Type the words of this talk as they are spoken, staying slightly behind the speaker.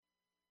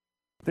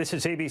This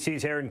is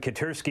ABC's Aaron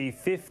Katersky.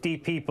 50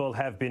 people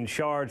have been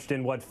charged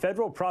in what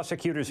federal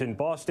prosecutors in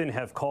Boston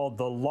have called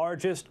the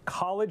largest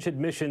college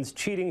admissions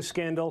cheating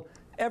scandal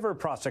ever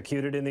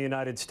prosecuted in the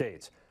United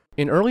States.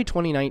 In early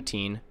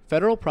 2019,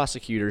 federal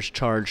prosecutors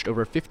charged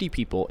over 50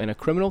 people in a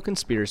criminal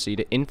conspiracy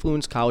to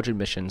influence college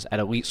admissions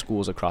at elite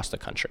schools across the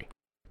country.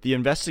 The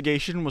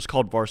investigation was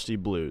called Varsity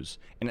Blues,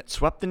 and it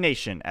swept the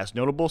nation as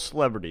notable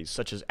celebrities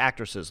such as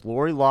actresses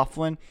Lori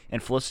Loughlin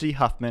and Felicity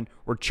Huffman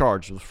were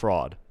charged with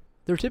fraud.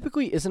 There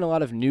typically isn't a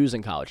lot of news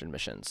in college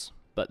admissions,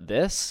 but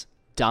this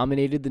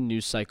dominated the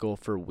news cycle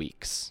for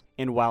weeks.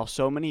 And while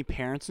so many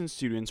parents and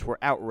students were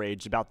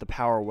outraged about the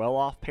power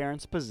well-off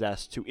parents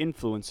possess to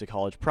influence the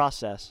college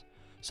process,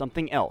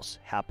 something else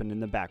happened in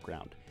the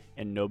background,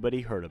 and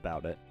nobody heard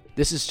about it.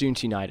 This is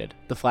Students United,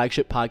 the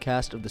flagship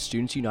podcast of the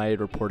Students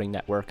United Reporting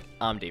Network.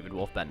 I'm David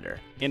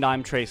Wolf-Bender. And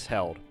I'm Trace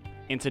Held.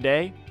 And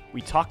today,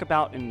 we talk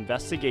about an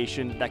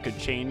investigation that could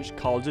change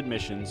college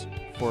admissions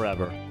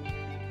forever.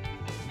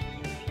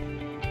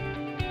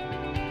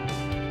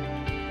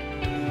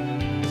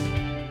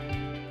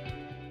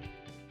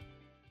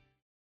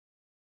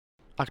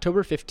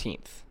 October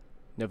 15th,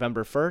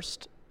 November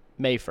 1st,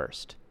 May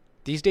 1st.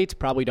 These dates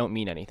probably don't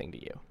mean anything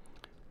to you.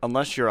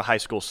 Unless you're a high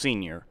school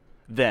senior,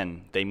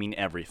 then they mean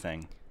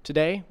everything.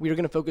 Today, we are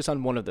going to focus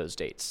on one of those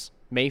dates,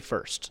 May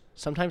 1st,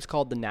 sometimes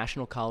called the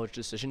National College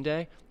Decision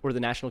Day or the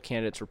National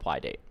Candidates Reply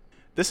Date.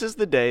 This is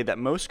the day that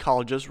most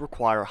colleges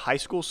require high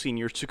school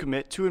seniors to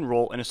commit to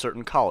enroll in a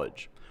certain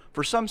college.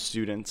 For some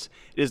students,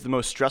 it is the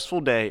most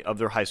stressful day of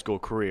their high school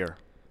career.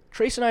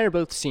 Trace and I are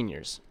both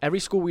seniors. Every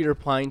school we are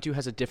applying to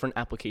has a different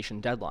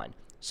application deadline.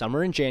 Some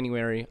are in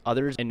January,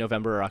 others in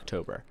November or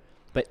October.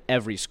 But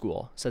every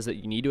school says that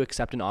you need to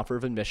accept an offer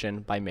of admission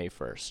by May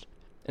 1st.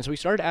 And so we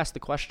started to ask the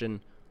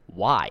question,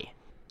 why?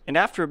 And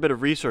after a bit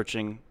of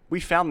researching, we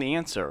found the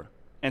answer.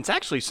 And it's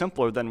actually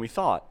simpler than we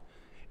thought.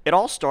 It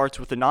all starts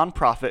with a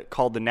nonprofit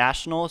called the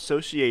National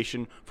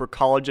Association for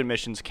College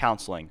Admissions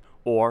Counseling,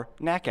 or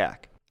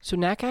NACAC. So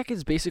NACAC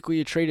is basically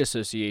a trade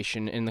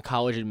association in the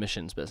college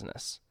admissions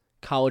business.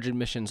 College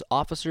admissions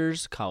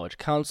officers, college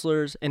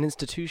counselors, and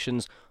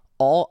institutions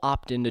all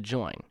opt in to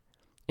join.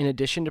 In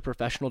addition to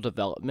professional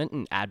development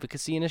and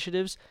advocacy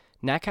initiatives,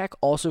 NACAC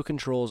also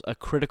controls a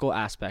critical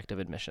aspect of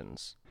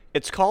admissions.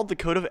 It's called the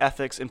Code of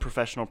Ethics and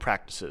Professional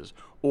Practices,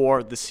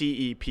 or the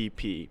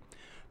CEPP.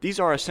 These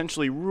are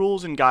essentially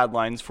rules and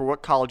guidelines for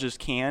what colleges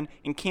can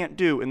and can't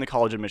do in the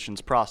college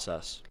admissions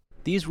process.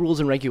 These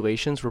rules and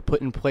regulations were put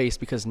in place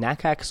because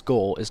NACAC's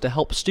goal is to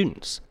help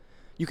students.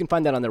 You can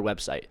find that on their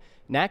website.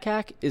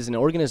 NACAC is an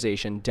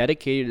organization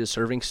dedicated to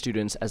serving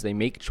students as they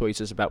make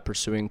choices about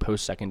pursuing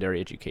post-secondary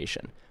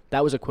education.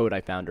 That was a quote I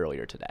found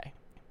earlier today.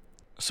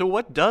 So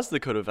what does the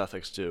Code of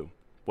Ethics do?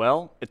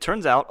 Well, it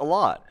turns out a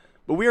lot,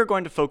 but we are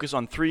going to focus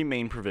on three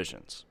main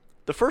provisions.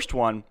 The first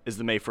one is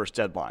the May 1st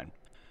deadline.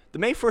 The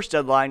May 1st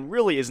deadline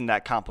really isn't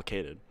that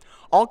complicated.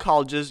 All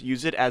colleges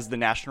use it as the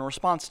national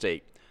response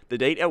date, the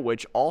date at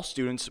which all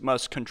students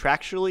must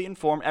contractually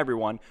inform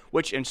everyone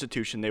which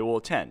institution they will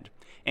attend.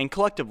 And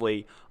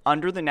collectively,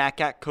 under the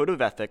NACAC Code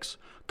of Ethics,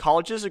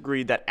 colleges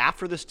agreed that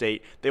after this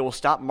date, they will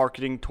stop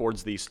marketing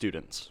towards these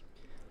students.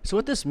 So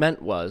what this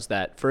meant was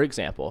that, for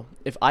example,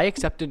 if I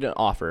accepted an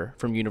offer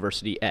from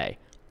University A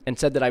and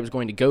said that I was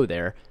going to go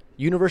there,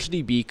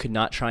 University B could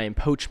not try and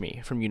poach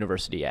me from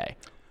University A.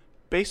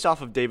 Based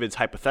off of David's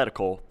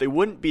hypothetical, they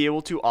wouldn't be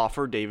able to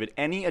offer David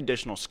any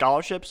additional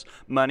scholarships,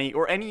 money,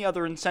 or any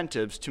other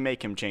incentives to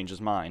make him change his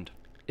mind.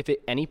 If at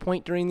any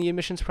point during the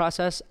admissions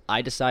process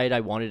I decided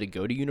I wanted to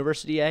go to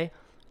University A,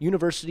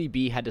 University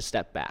B had to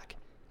step back.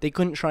 They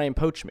couldn't try and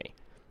poach me.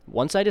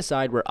 Once I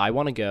decide where I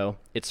want to go,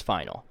 it's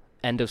final.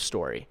 End of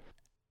story.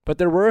 But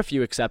there were a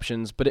few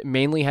exceptions, but it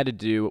mainly had to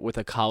do with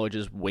a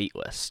college's wait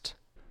list.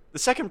 The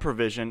second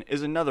provision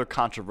is another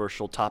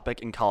controversial topic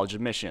in college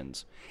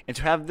admissions. And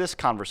to have this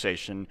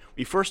conversation,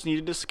 we first need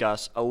to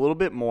discuss a little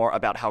bit more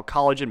about how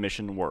college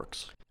admission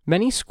works.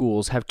 Many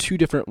schools have two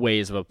different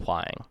ways of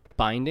applying,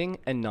 binding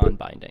and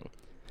non-binding.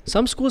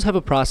 Some schools have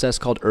a process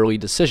called early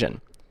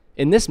decision.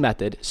 In this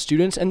method,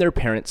 students and their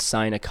parents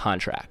sign a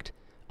contract,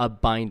 a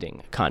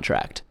binding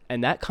contract.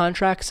 And that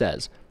contract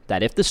says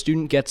that if the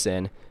student gets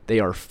in, they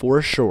are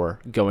for sure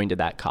going to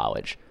that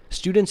college.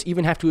 Students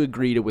even have to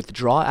agree to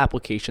withdraw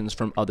applications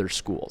from other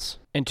schools.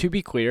 And to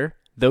be clear,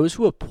 those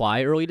who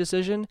apply early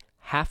decision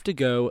have to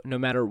go no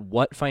matter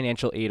what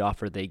financial aid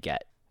offer they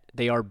get.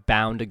 They are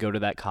bound to go to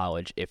that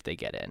college if they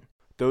get in.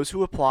 Those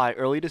who apply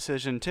early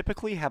decision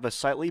typically have a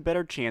slightly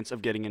better chance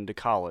of getting into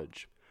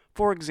college.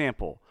 For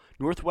example,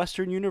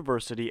 Northwestern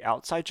University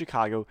outside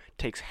Chicago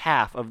takes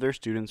half of their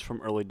students from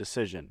early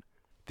decision.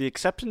 The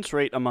acceptance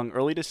rate among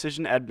early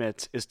decision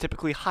admits is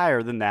typically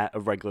higher than that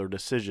of regular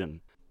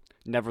decision.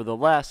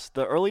 Nevertheless,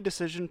 the early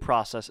decision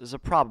process is a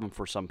problem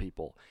for some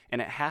people,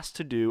 and it has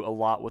to do a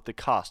lot with the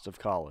cost of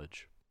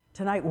college.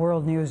 Tonight,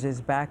 World News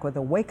is back with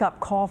a wake-up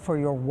call for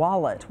your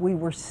wallet. We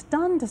were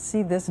stunned to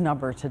see this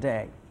number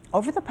today.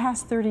 Over the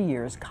past 30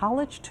 years,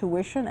 college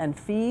tuition and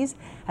fees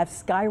have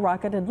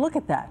skyrocketed. Look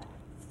at that,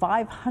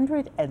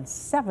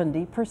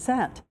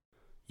 570%.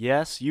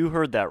 Yes, you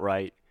heard that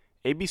right.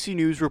 ABC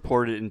News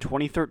reported in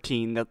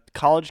 2013 that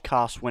college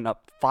costs went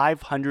up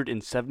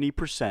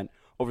 570%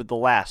 over the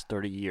last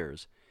 30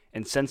 years,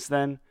 and since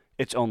then,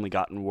 it's only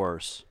gotten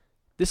worse.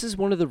 This is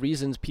one of the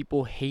reasons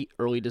people hate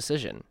early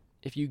decision.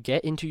 If you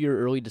get into your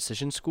early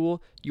decision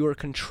school, you are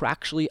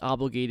contractually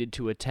obligated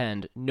to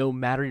attend no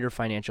matter your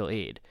financial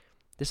aid.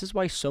 This is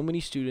why so many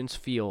students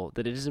feel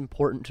that it is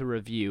important to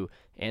review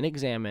and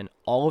examine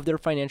all of their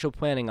financial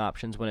planning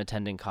options when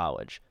attending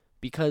college,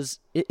 because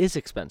it is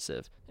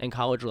expensive and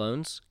college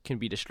loans can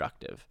be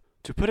destructive.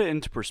 To put it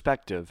into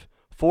perspective,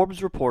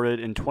 Forbes reported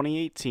in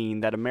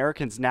 2018 that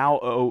Americans now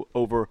owe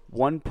over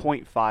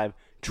 $1.5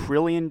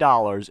 trillion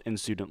in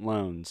student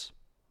loans.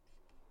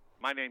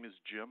 My name is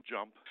Jim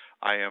Jump.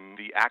 I am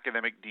the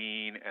academic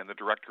dean and the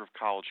director of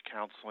college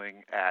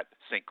counseling at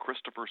St.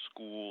 Christopher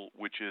School,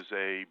 which is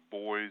a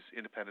boys'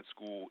 independent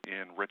school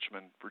in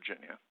Richmond,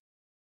 Virginia.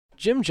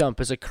 Jim Jump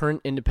is a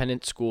current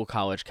independent school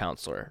college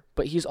counselor,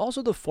 but he's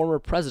also the former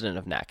president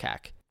of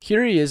NACAC.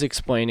 Here he is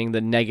explaining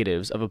the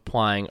negatives of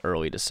applying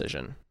early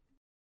decision.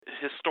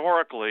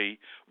 Historically,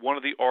 one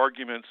of the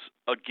arguments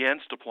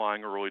against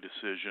applying early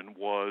decision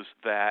was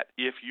that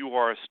if you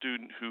are a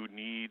student who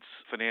needs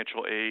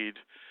financial aid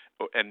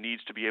and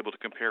needs to be able to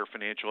compare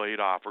financial aid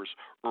offers,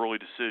 early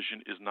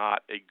decision is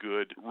not a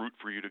good route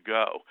for you to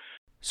go.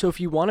 So if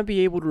you want to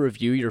be able to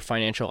review your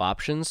financial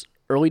options,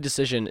 early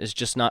decision is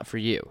just not for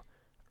you.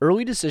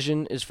 Early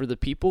decision is for the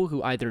people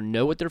who either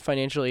know what their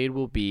financial aid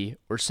will be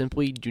or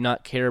simply do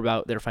not care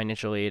about their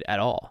financial aid at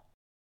all.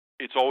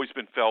 It's always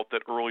been felt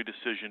that early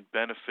decision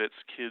benefits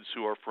kids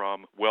who are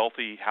from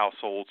wealthy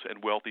households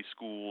and wealthy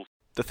schools.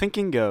 The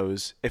thinking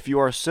goes, if you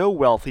are so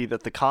wealthy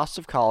that the cost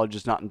of college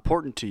is not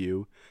important to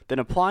you, then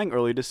applying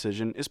early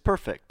decision is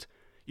perfect.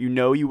 You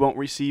know you won't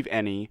receive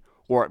any,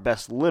 or at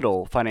best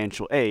little,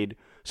 financial aid,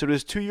 so it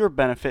is to your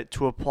benefit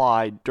to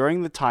apply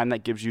during the time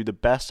that gives you the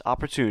best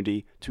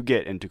opportunity to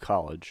get into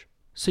college.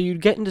 So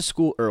you'd get into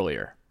school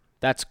earlier.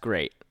 That's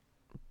great.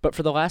 But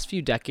for the last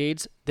few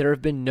decades, there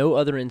have been no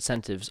other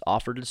incentives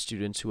offered to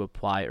students who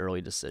apply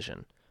early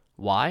decision.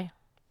 Why?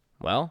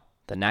 Well,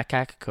 the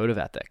NACAC Code of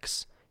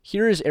Ethics.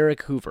 Here is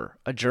Eric Hoover,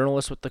 a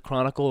journalist with the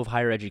Chronicle of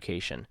Higher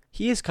Education.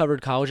 He has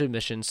covered college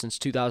admissions since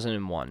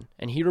 2001,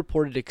 and he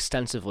reported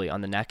extensively on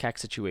the NACAC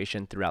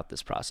situation throughout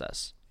this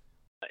process.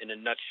 In a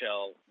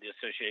nutshell, the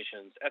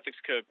association's ethics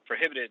code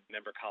prohibited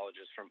member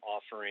colleges from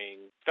offering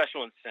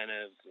special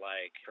incentives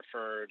like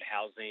preferred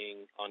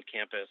housing on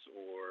campus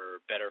or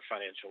better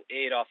financial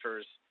aid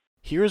offers.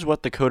 Here's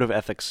what the Code of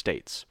Ethics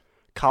states.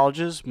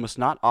 Colleges must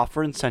not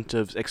offer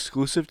incentives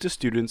exclusive to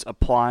students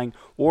applying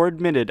or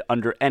admitted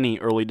under any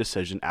early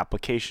decision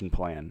application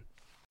plan.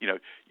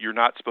 You're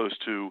not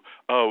supposed to,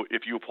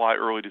 if you apply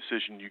early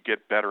decision, you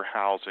get better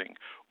housing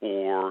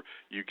or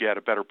you get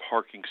a better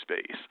parking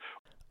space.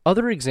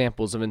 Other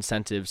examples of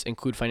incentives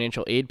include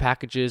financial aid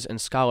packages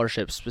and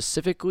scholarships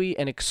specifically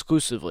and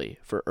exclusively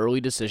for early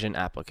decision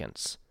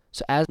applicants.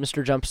 So as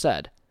Mr. Jump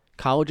said,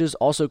 colleges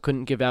also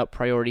couldn't give out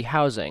priority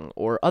housing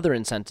or other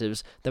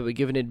incentives that would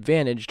give an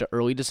advantage to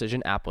early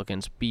decision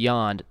applicants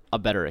beyond a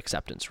better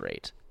acceptance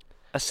rate.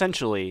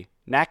 Essentially,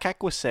 NACAC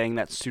was saying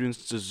that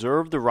students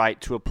deserve the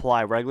right to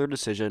apply regular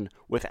decision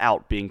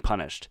without being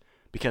punished,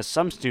 because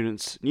some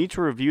students need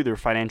to review their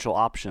financial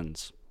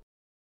options.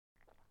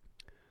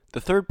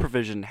 The third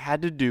provision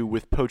had to do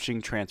with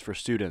poaching transfer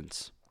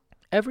students.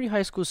 Every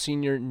high school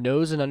senior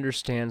knows and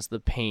understands the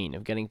pain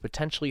of getting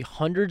potentially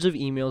hundreds of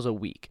emails a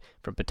week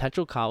from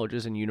potential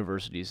colleges and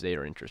universities they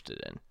are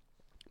interested in.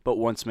 But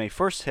once May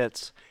 1st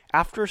hits,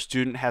 after a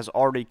student has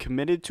already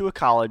committed to a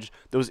college,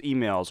 those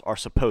emails are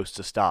supposed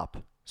to stop.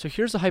 So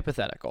here's a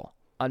hypothetical.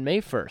 On May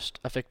 1st,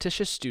 a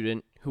fictitious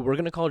student, who we're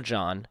going to call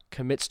John,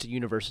 commits to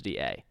University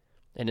A.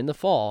 And in the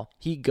fall,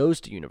 he goes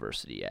to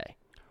University A.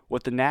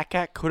 What the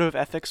NACAC Code of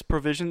Ethics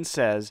provision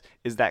says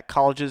is that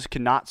colleges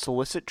cannot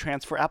solicit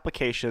transfer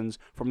applications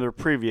from their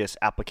previous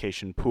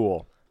application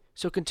pool.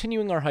 So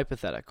continuing our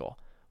hypothetical,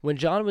 when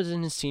John was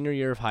in his senior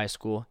year of high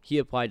school, he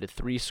applied to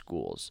 3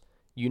 schools,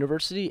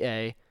 University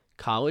A,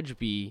 College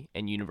B,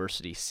 and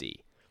University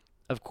C.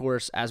 Of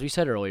course, as we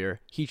said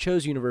earlier, he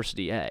chose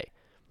University A.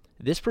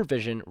 This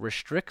provision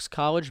restricts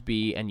College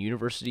B and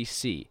University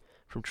C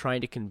from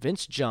trying to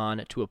convince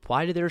John to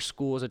apply to their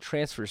school as a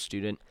transfer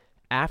student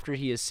after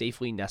he is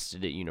safely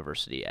nested at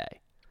University A.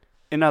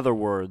 In other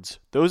words,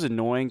 those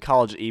annoying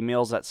college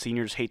emails that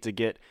seniors hate to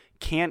get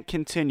can't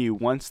continue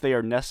once they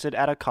are nested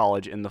at a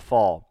college in the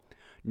fall.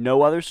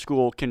 No other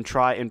school can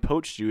try and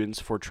poach students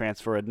for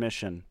transfer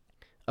admission.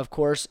 Of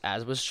course,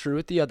 as was true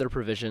with the other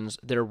provisions,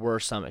 there were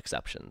some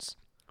exceptions.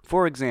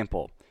 For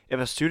example, if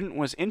a student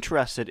was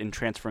interested in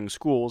transferring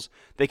schools,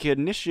 they could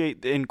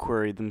initiate the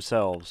inquiry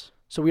themselves.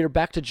 So we are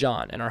back to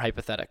John and our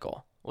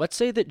hypothetical. Let's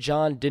say that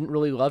John didn't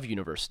really love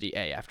University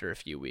A after a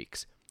few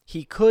weeks.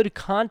 He could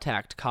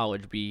contact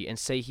College B and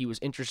say he was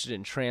interested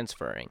in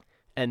transferring,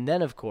 and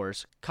then, of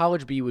course,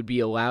 College B would be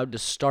allowed to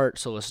start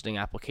soliciting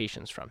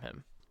applications from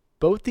him.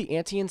 Both the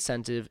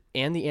anti-incentive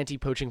and the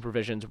anti-poaching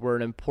provisions were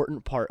an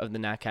important part of the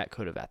NACAC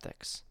Code of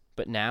Ethics,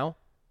 but now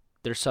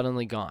they're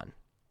suddenly gone.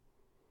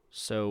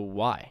 So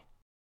why?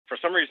 For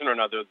some reason or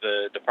another,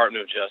 the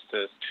Department of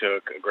Justice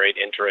took a great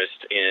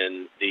interest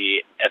in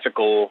the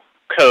ethical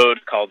code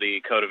called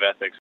the Code of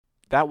Ethics.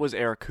 That was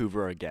Eric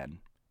Hoover again.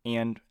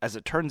 And as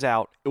it turns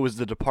out, it was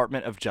the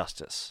Department of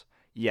Justice.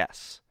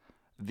 Yes,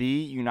 the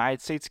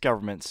United States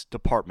government's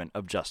Department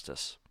of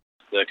Justice.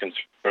 The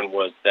concern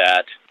was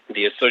that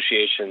the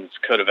association's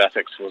Code of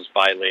Ethics was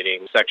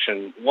violating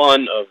Section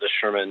 1 of the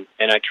Sherman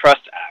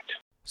Antitrust Act.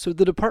 So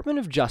the Department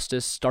of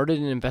Justice started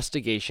an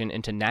investigation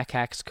into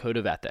NACAC's Code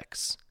of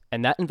Ethics,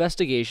 and that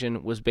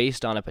investigation was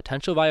based on a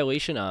potential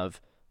violation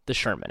of the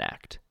Sherman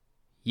Act.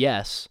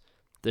 Yes,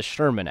 the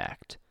Sherman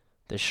Act.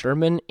 The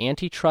Sherman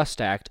Antitrust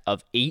Act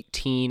of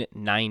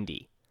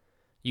 1890.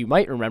 You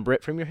might remember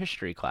it from your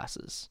history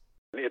classes.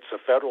 It's a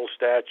federal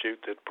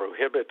statute that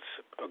prohibits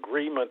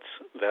agreements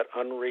that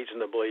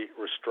unreasonably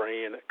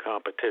restrain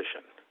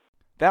competition.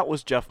 That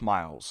was Jeff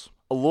Miles,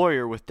 a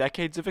lawyer with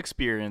decades of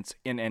experience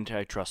in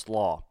antitrust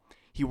law.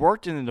 He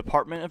worked in the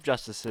Department of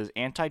Justice's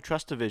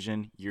Antitrust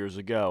Division years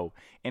ago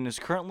and is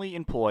currently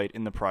employed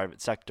in the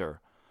private sector.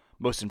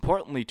 Most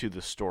importantly to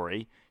this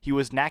story, he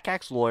was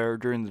NACAC's lawyer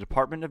during the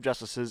Department of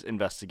Justice's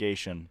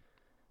investigation.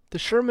 The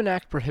Sherman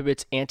Act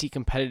prohibits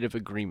anti-competitive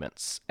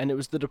agreements, and it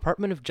was the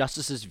Department of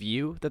Justice's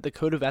view that the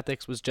Code of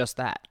Ethics was just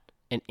that,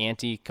 an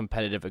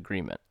anti-competitive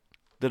agreement.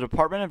 The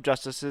Department of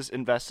Justice's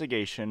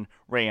investigation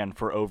ran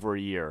for over a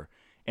year,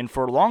 and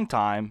for a long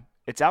time,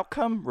 its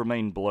outcome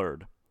remained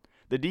blurred.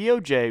 The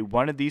DOJ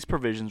wanted these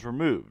provisions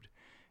removed,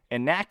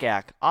 and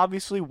NACAC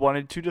obviously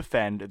wanted to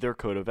defend their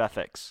Code of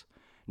Ethics.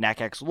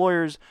 NACAC's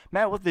lawyers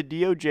met with the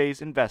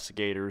DOJ's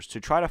investigators to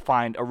try to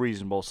find a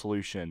reasonable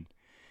solution,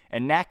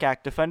 and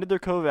NACAC defended their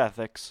Code of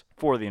Ethics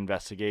for the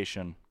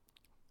investigation.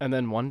 And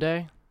then one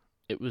day,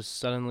 it was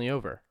suddenly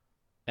over,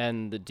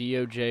 and the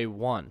DOJ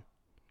won.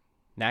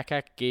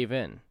 NACAC gave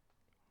in,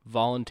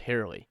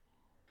 voluntarily.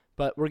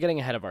 But we're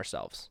getting ahead of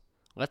ourselves.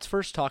 Let's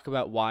first talk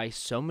about why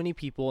so many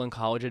people in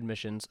college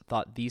admissions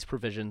thought these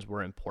provisions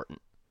were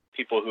important.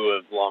 People who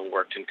have long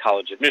worked in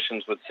college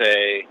admissions would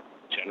say,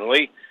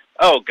 generally,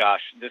 oh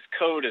gosh, this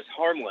code is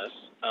harmless.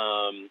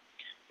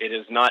 It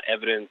is not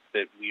evidence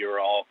that we are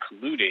all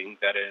colluding,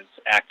 that is,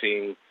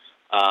 acting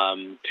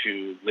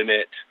to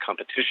limit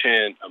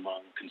competition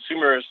among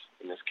consumers.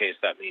 In this case,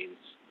 that means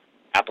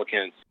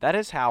applicants. That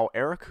is how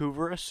Eric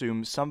Hoover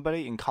assumed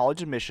somebody in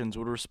college admissions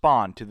would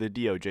respond to the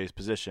DOJ's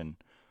position.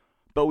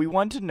 But we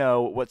wanted to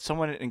know what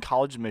someone in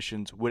college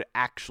admissions would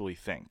actually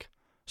think.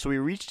 So we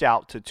reached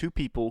out to two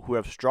people who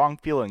have strong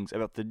feelings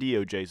about the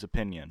DOJ's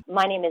opinion.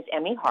 My name is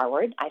Emmy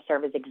Harward. I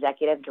serve as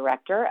Executive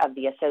Director of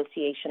the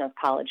Association of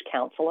College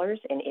Counselors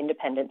in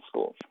Independent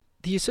Schools.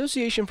 The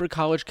Association for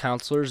College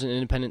Counselors in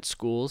Independent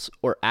Schools,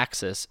 or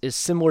ACCIS, is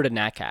similar to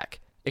NACAC,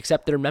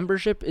 except their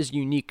membership is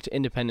unique to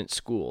independent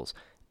schools,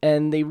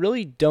 and they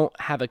really don't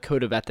have a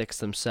code of ethics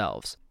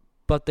themselves.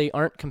 But they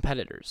aren't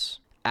competitors.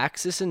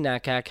 ACCIS and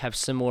NACAC have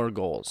similar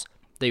goals.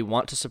 They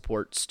want to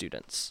support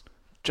students.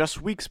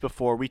 Just weeks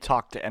before we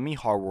talked to Emmy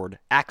Harward,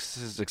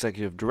 ACCIS's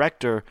executive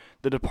director,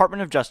 the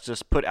Department of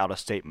Justice put out a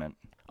statement.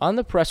 On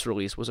the press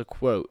release was a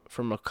quote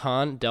from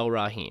Makan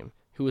Del-Rahim,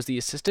 who was the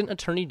Assistant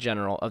Attorney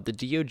General of the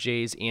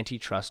DOJ's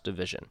Antitrust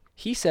Division.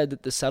 He said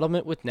that the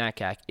settlement with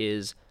NACAC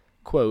is,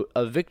 quote,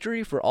 a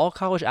victory for all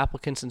college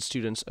applicants and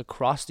students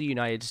across the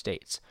United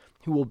States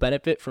who will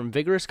benefit from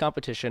vigorous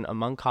competition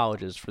among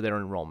colleges for their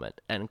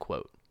enrollment, end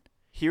quote.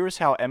 Here is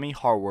how Emmy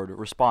Harward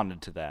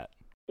responded to that.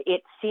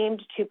 It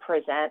seemed to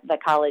present the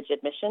college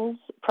admissions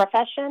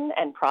profession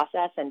and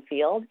process and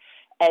field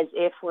as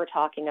if we're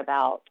talking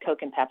about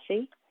Coke and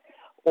Pepsi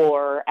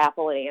or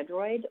Apple and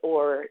Android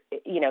or,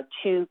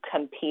 two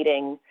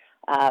competing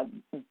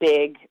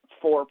big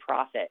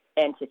for-profit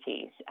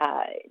entities.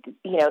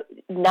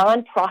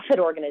 Nonprofit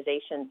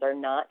organizations are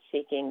not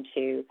seeking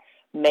to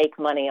make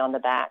money on the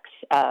backs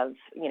of,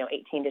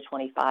 18 to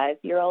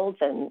 25-year-olds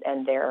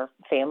and their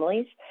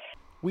families.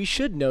 We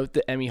should note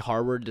that Emmy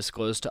Harward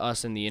disclosed to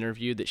us in the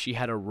interview that she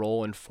had a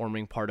role in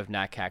forming part of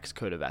NACAC's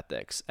Code of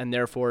Ethics, and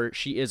therefore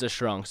she is a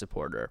strong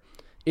supporter.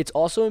 It's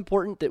also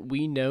important that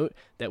we note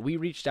that we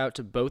reached out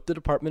to both the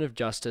Department of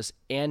Justice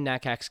and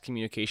NACAC's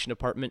Communication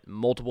Department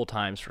multiple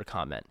times for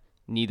comment.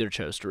 Neither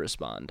chose to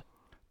respond.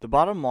 The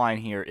bottom line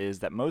here is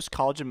that most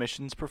college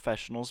admissions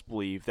professionals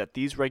believe that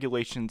these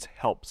regulations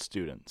help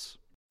students.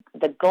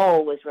 The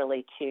goal was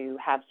really to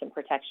have some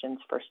protections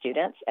for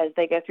students as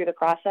they go through the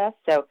process.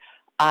 So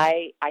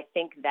I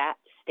think that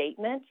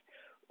statement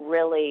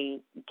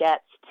really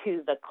gets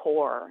to the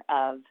core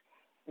of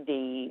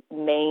the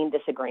main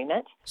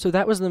disagreement. So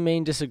that was the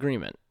main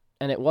disagreement,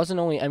 and it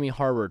wasn't only Emmy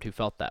Harward who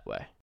felt that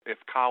way. If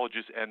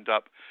colleges end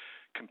up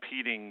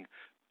competing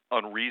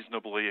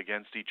unreasonably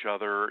against each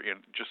other and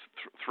just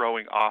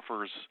throwing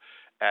offers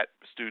at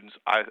students,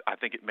 I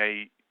think it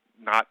may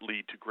not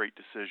lead to great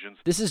decisions.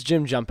 This is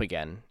Jim Jump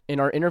again. In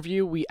our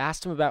interview, we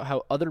asked him about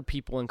how other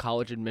people in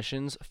college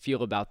admissions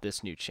feel about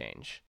this new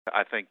change.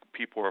 I think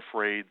people are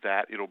afraid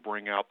that it'll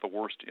bring out the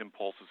worst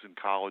impulses in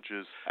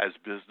colleges as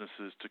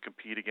businesses to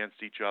compete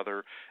against each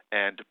other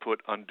and to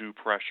put undue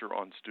pressure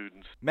on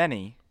students.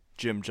 Many,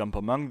 Jim Jump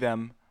among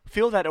them,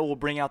 feel that it will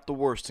bring out the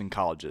worst in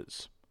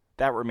colleges.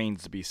 That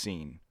remains to be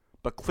seen.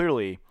 But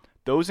clearly,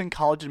 those in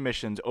college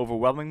admissions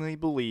overwhelmingly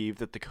believe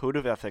that the Code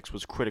of Ethics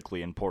was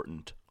critically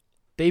important.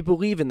 They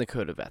believe in the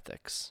Code of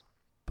Ethics,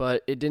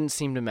 but it didn't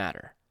seem to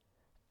matter.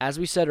 As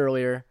we said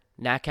earlier,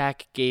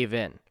 NACAC gave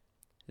in.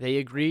 They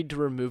agreed to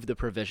remove the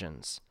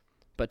provisions.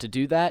 But to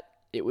do that,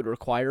 it would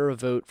require a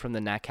vote from the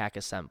NACAC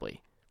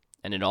Assembly.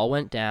 And it all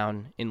went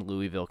down in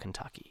Louisville,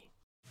 Kentucky.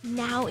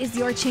 Now is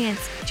your chance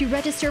to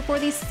register for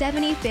the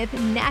 75th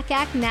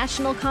NACAC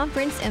National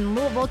Conference in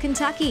Louisville,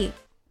 Kentucky.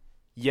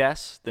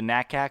 Yes, the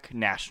NACAC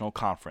National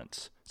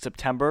Conference,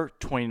 September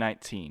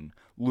 2019,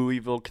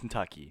 Louisville,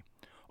 Kentucky.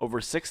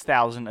 Over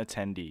 6,000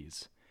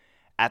 attendees.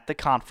 At the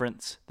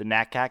conference, the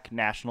NACAC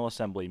National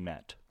Assembly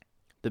met.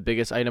 The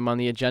biggest item on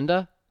the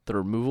agenda? The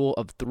removal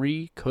of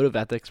 3 Code of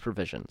Ethics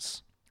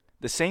provisions.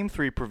 The same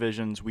 3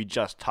 provisions we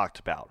just talked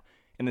about,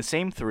 and the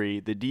same 3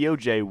 the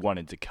DOJ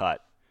wanted to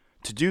cut.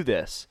 To do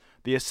this,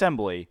 the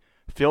Assembly,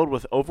 filled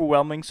with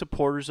overwhelming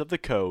supporters of the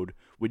code,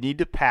 would need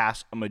to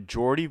pass a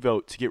majority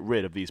vote to get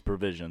rid of these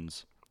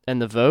provisions.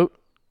 And the vote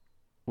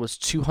was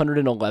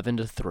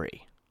 211-3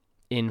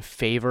 in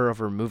favor of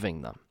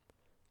removing them.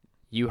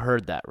 You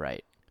heard that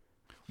right.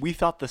 We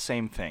thought the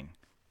same thing.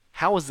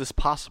 How is this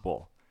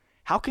possible?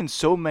 How can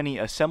so many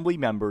Assembly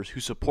members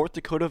who support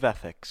the Code of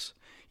Ethics,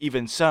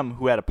 even some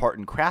who had a part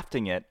in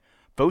crafting it,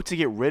 vote to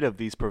get rid of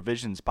these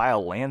provisions by a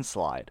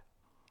landslide?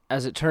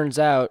 As it turns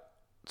out,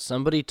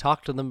 somebody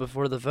talked to them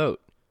before the vote.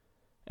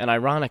 And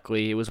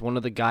ironically, it was one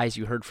of the guys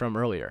you heard from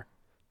earlier,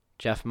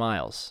 Jeff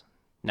Miles,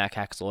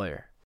 NACAC's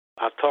lawyer.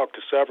 I've talked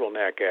to several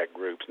NACAC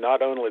groups,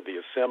 not only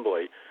the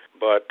Assembly,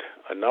 but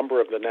a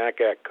number of the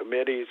NACAC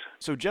committees.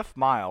 So Jeff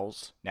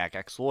Miles,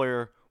 NACAC's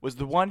lawyer, was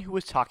the one who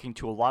was talking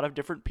to a lot of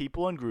different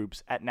people and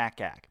groups at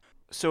NACAC.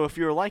 So if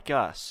you're like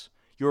us,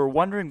 you were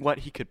wondering what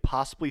he could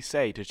possibly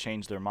say to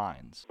change their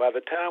minds. By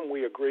the time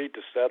we agreed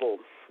to settle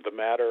the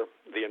matter,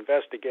 the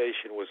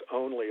investigation was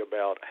only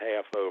about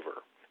half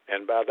over.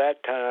 And by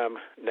that time,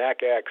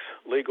 NACAC's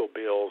legal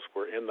bills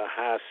were in the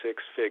high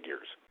 6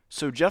 figures.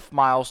 So Jeff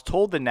Miles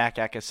told the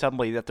NACAC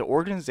Assembly that the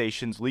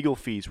organization's legal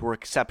fees were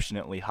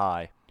exceptionally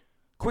high.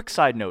 Quick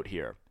side note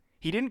here.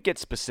 He didn't get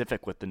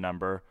specific with the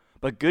number,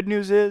 but good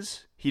news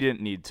is, he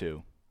didn't need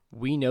to.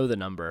 We know the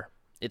number.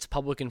 It's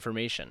public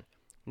information.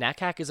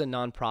 NACAC is a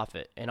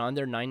nonprofit, and on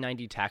their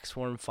 990 tax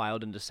form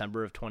filed in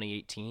December of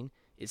 2018,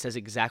 it says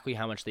exactly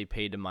how much they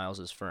paid to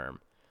Miles's firm.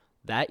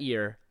 That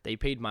year, they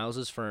paid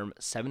Miles's firm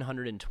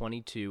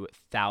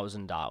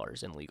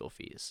 $722,000 in legal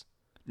fees.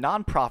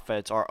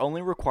 Nonprofits are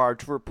only required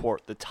to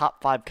report the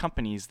top 5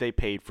 companies they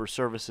paid for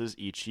services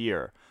each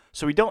year,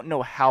 so we don't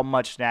know how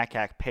much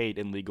NACAC paid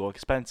in legal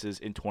expenses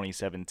in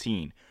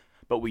 2017.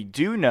 But we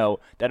do know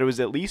that it was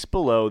at least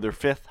below their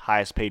 5th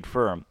highest paid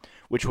firm,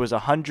 which was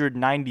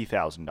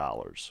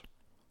 $190,000.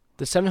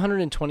 The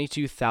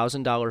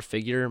 $722,000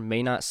 figure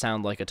may not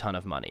sound like a ton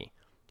of money,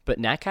 but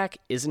NACAC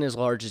isn't as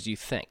large as you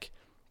think.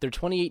 Their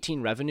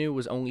 2018 revenue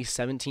was only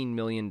 $17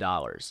 million,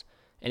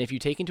 and if you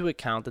take into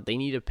account that they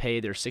need to pay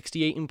their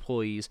 68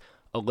 employees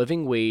a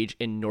living wage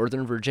in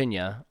Northern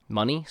Virginia,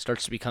 money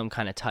starts to become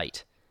kind of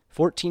tight.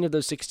 14 of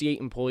those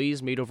 68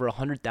 employees made over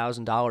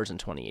 $100,000 in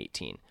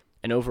 2018,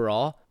 and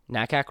overall,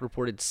 NACAC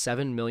reported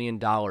 $7 million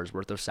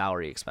worth of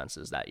salary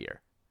expenses that year.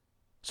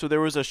 So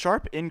there was a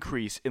sharp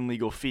increase in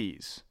legal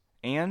fees,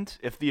 and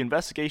if the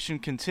investigation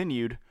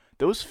continued,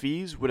 those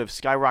fees would have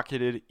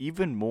skyrocketed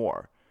even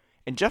more.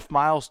 And Jeff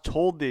Miles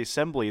told the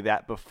Assembly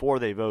that before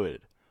they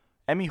voted.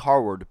 Emmy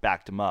Harward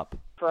backed him up.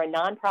 For a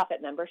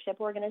nonprofit membership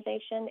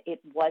organization,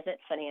 it wasn't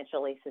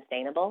financially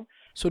sustainable.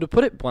 So to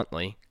put it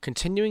bluntly,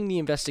 continuing the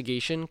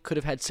investigation could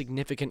have had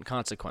significant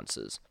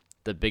consequences.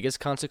 The biggest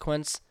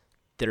consequence,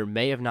 there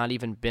may have not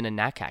even been a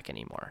NACAC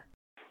anymore.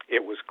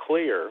 It was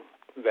clear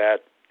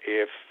that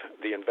if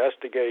the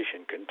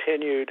investigation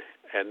continued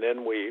and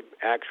then we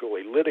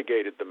actually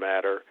litigated the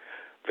matter,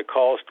 the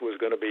cost was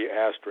going to be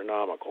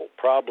astronomical,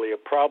 probably a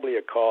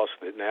cost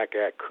that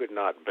NACAC could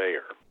not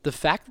bear. The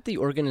fact that the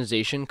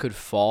organization could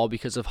fall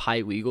because of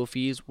high legal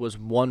fees was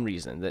one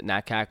reason that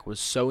NACAC was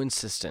so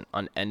insistent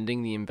on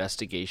ending the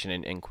investigation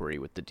and inquiry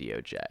with the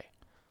DOJ.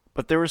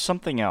 But there was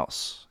something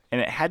else,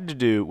 and it had to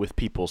do with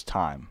people's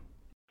time.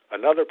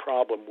 Another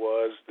problem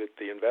was that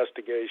the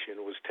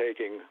investigation was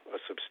taking a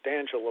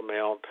substantial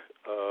amount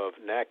of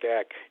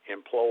NACAC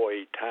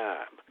employee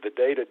time. The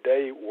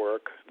day-to-day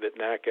work that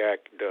NACAC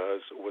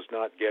does was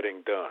not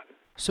getting done.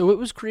 So it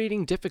was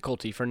creating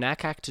difficulty for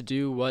NACAC to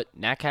do what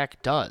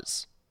NACAC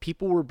does.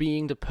 People were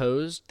being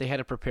deposed, they had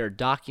to prepare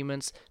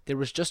documents, there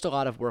was just a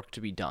lot of work to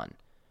be done.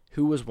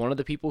 Who was one of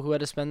the people who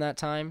had to spend that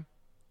time?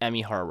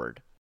 Emmy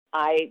Harward.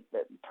 I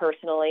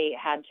personally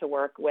had to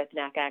work with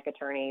NACAC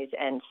attorneys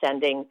and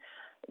sending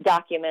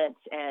documents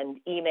and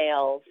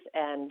emails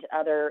and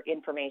other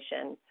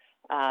information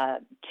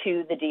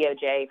to the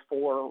DOJ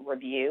for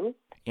review.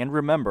 And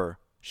remember,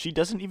 she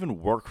doesn't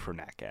even work for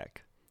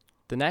NACAC.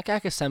 The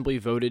NACAC Assembly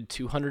voted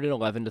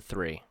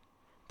 211-3.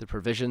 The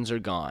provisions are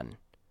gone.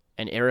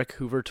 And Eric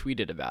Hoover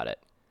tweeted about it.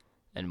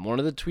 And one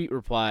of the tweet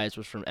replies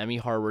was from Emmy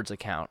Harward's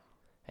account.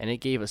 and it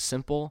gave a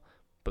simple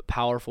but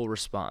powerful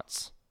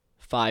response.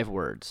 5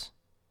 words.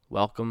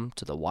 Welcome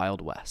to the Wild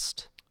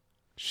West.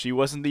 She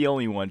wasn't the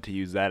only one to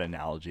use that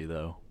analogy,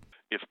 though.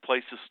 If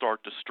places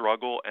start to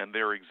struggle and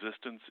their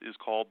existence is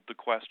called the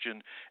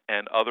question,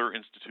 and other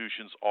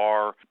institutions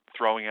are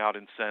throwing out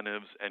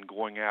incentives and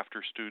going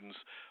after students,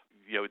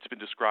 it's been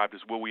described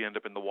as, will we end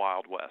up in the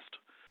Wild West?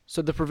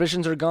 So the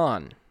provisions are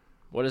gone.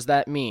 What does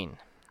that mean?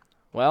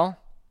 Well,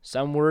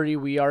 some worry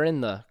we are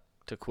in the,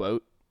 to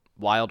quote,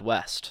 Wild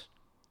West.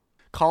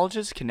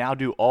 Colleges can now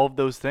do all of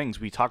those things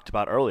we talked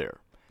about earlier.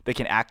 They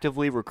can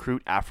actively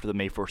recruit after the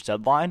May 1st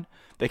deadline,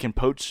 they can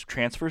poach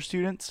transfer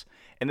students,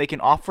 and they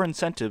can offer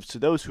incentives to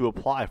those who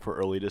apply for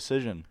early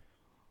decision.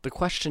 The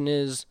question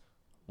is,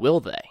 will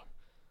they?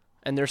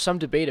 And there's some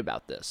debate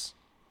about this.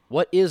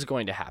 What is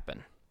going to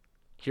happen?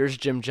 Here's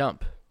Jim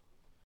Jump.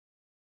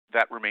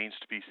 That remains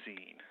to be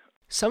seen.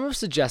 Some have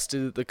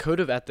suggested that the Code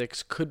of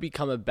Ethics could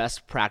become a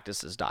best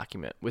practices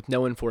document with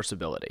no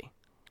enforceability.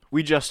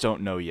 We just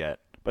don't know yet,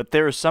 but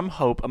there is some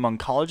hope among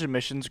college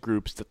admissions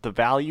groups that the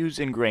values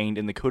ingrained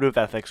in the Code of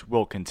Ethics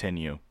will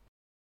continue.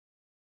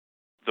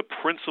 The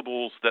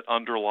principles that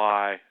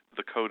underlie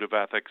the Code of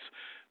Ethics,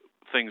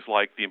 things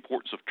like the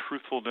importance of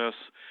truthfulness,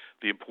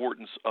 the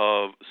importance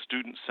of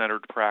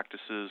student-centered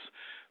practices,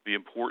 the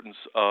importance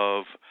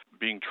of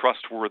being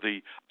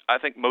trustworthy, I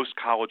think most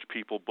college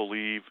people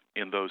believe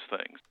in those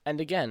things. And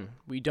again,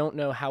 we don't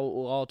know how it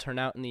will all turn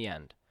out in the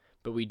end,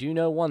 but we do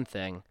know one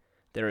thing.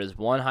 There is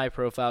one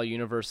high-profile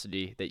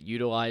university that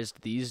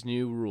utilized these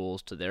new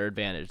rules to their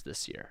advantage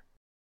this year.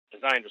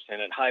 As I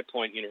understand it, High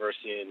Point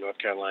University in North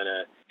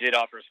Carolina did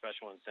offer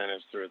special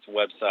incentives through its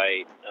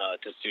website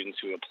to students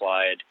who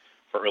applied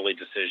for early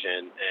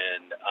decision,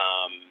 and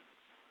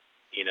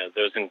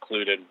those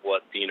included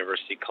what the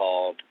university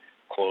called,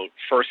 quote,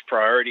 first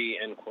priority,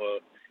 end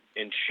quote,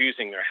 in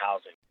choosing their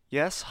housing.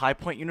 Yes, High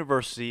Point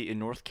University in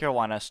North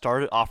Carolina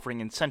started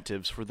offering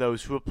incentives for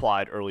those who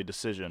applied early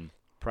decision.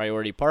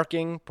 Priority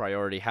parking,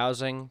 priority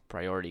housing,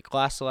 priority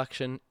class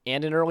selection,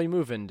 and an early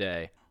move-in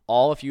day,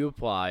 all if you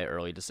apply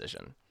early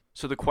decision.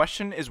 So the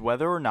question is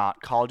whether or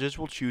not colleges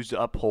will choose to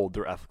uphold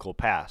their ethical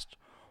past,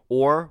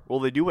 or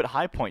will they do what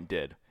High Point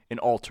did and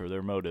alter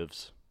their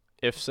motives?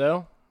 If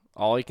so,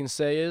 all I can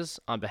say is,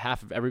 on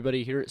behalf of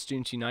everybody here at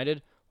Students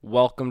United,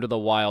 welcome to the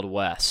Wild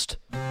West.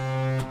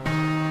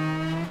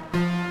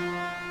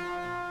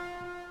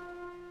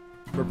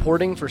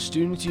 Reporting for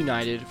Students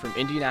United from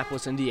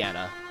Indianapolis,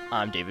 Indiana,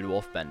 I'm David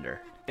Wolf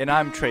Bender. And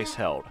I'm Trace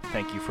Held.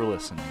 Thank you for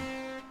listening.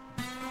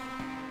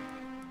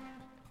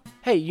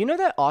 Hey, you know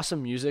that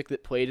awesome music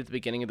that played at the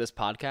beginning of this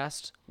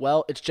podcast?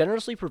 Well, it's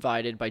generously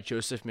provided by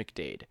Joseph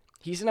McDade.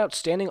 He's an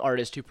outstanding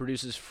artist who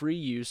produces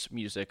free-use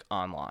music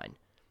online.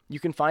 You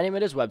can find him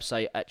at his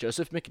website at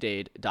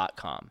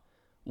josephmcdade.com.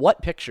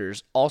 What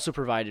Pictures also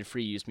provided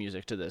free-use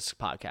music to this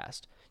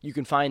podcast. You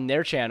can find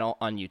their channel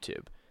on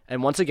YouTube.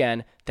 And once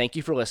again, thank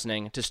you for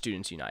listening to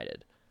Students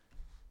United.